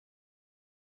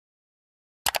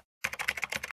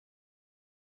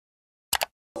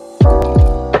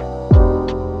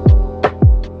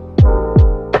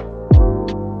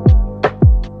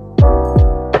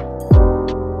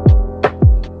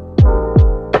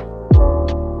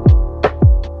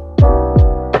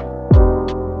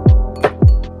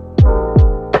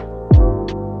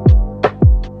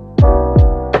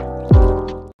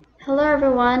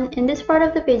in this part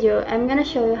of the video, I'm gonna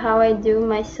show you how I do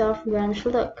my soft grunge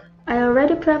look. I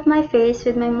already prepped my face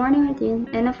with my morning routine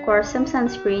and of course some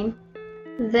sunscreen.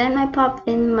 Then I popped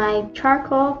in my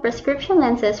charcoal prescription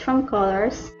lenses from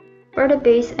Colors. For the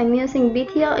base, I'm using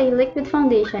BTLA liquid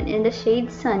foundation in the shade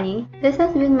Sunny. This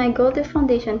has been my go-to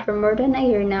foundation for more than a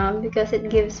year now because it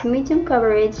gives medium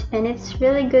coverage and it's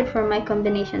really good for my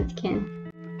combination skin.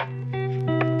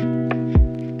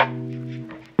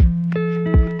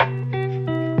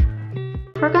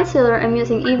 For concealer, I'm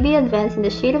using EB Advanced in the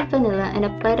shade of Vanilla and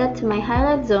apply that to my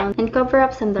highlight zone and cover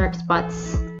up some dark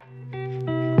spots.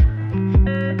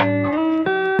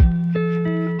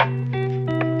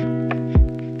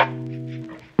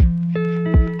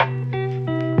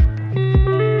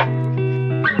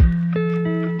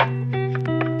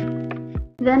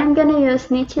 Then I'm gonna use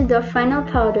Niche Dough Final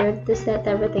Powder to set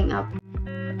everything up.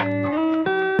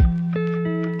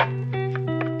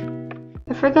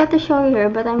 I forgot to show you here,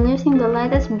 but I'm using the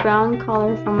lightest brown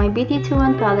color from my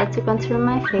BT21 palette to contour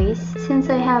my face. Since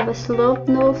I have a sloped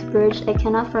nose bridge, I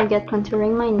cannot forget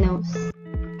contouring my nose.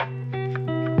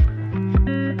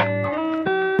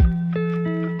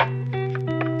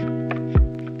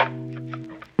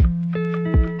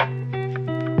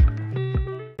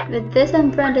 With this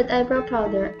unbranded eyebrow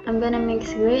powder, I'm gonna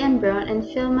mix gray and brown and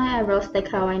fill my eyebrows like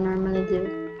how I normally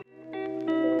do.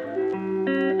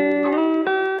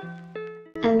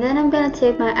 And then I'm gonna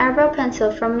take my eyebrow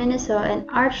pencil from Miniso and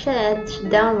arch the edge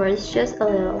downwards just a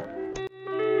little.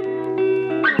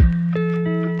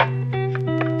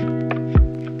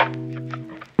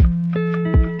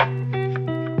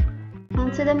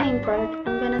 On to the main part,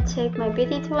 I'm gonna take my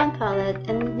BT21 palette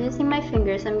and using my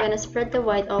fingers, I'm gonna spread the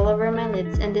white all over my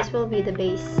lids and this will be the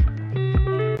base.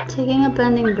 Taking a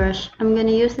blending brush, I'm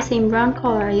gonna use the same brown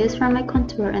color I used for my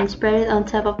contour and spread it on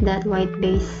top of that white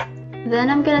base. Then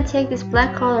I'm gonna take this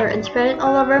black color and spread it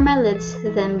all over my lids,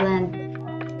 then blend.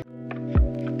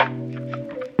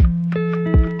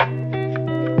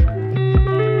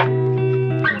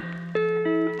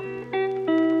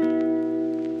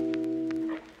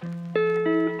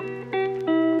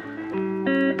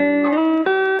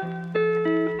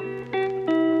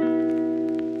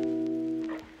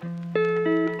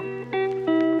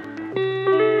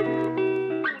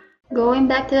 Going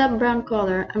back to that brown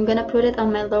color, I'm gonna put it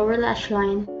on my lower lash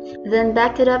line, then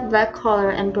back to that black color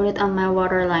and put it on my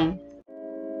waterline.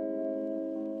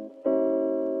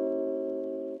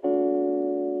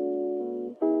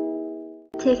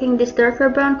 Taking this darker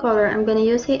brown color, I'm gonna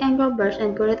use the angle brush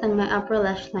and put it on my upper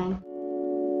lash line.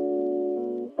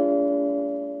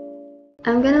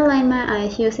 I'm gonna line my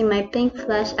eyes using my pink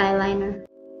flash eyeliner.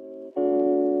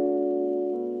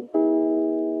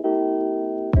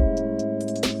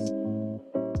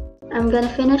 I'm gonna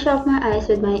finish off my eyes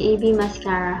with my AB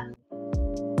mascara.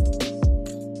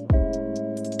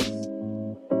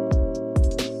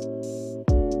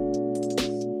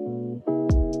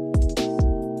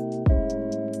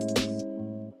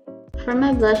 For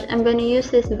my blush, I'm gonna use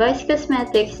this Vice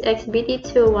Cosmetics X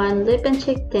BT21 Lip and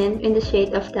Cheek Tint in the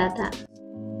shade of Tata.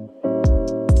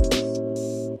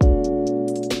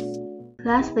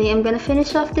 Lastly, I'm gonna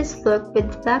finish off this look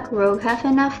with Black Rogue Half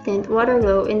and Half Tint Water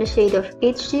Glow in the shade of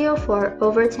HG04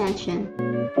 Over Tension.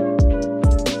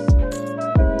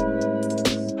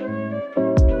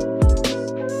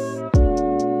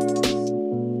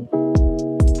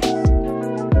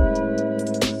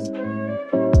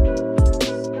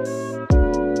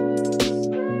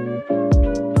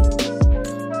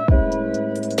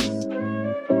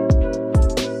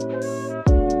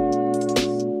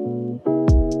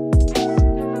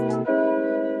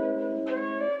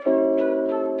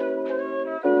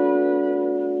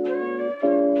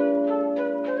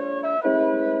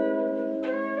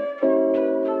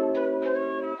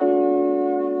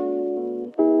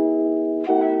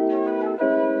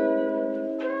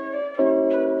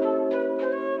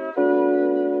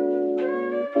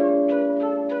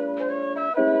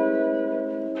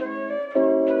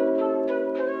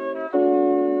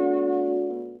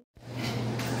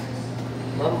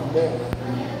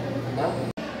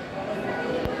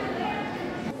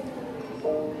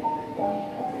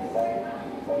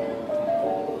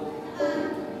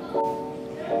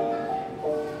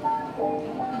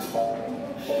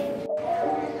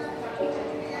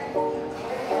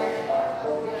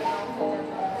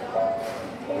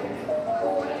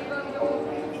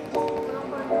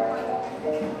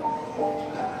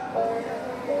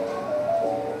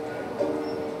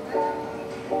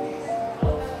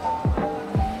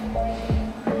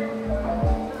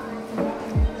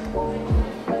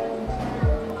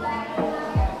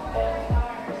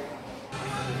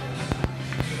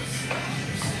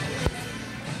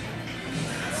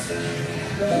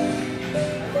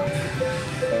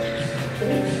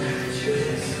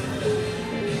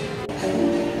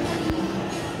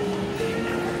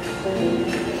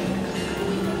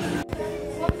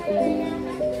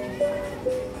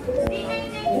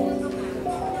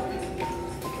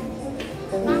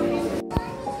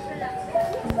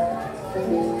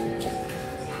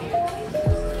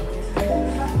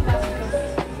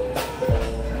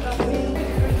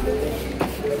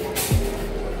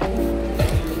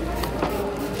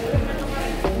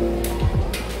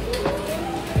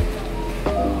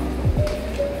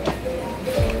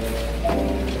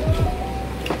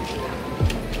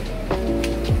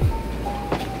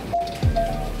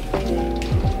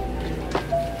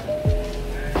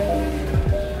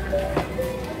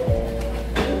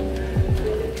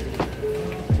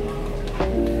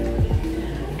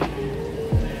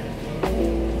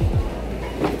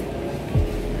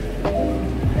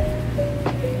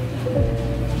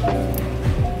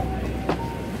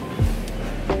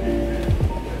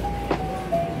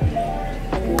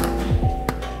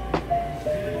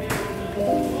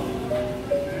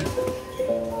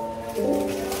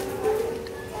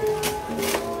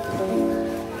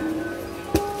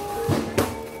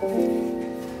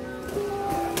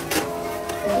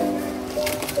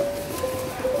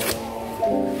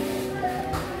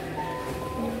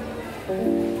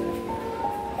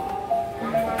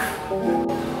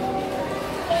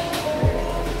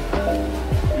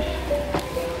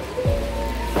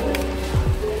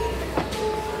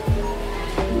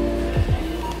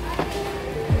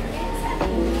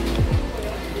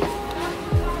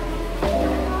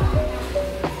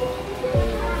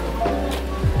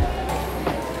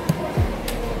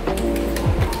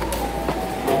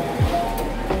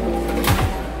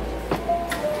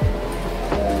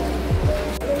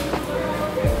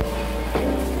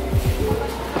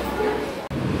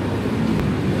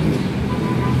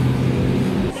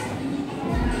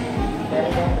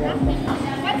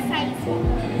 What size?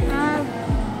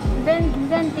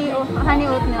 Venti o honey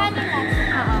oat milk. Honey nut.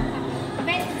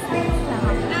 Venti size.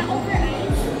 Over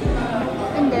ice.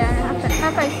 Hindi,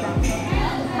 half ice lang.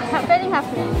 Pwedeng half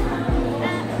lang.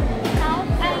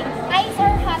 Ice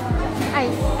or hot?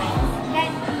 Ice.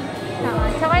 Venti.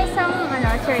 Tsaka isang,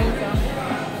 chorizo.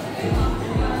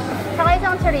 Tsaka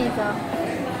isang chorizo.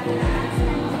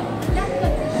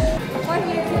 One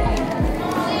year.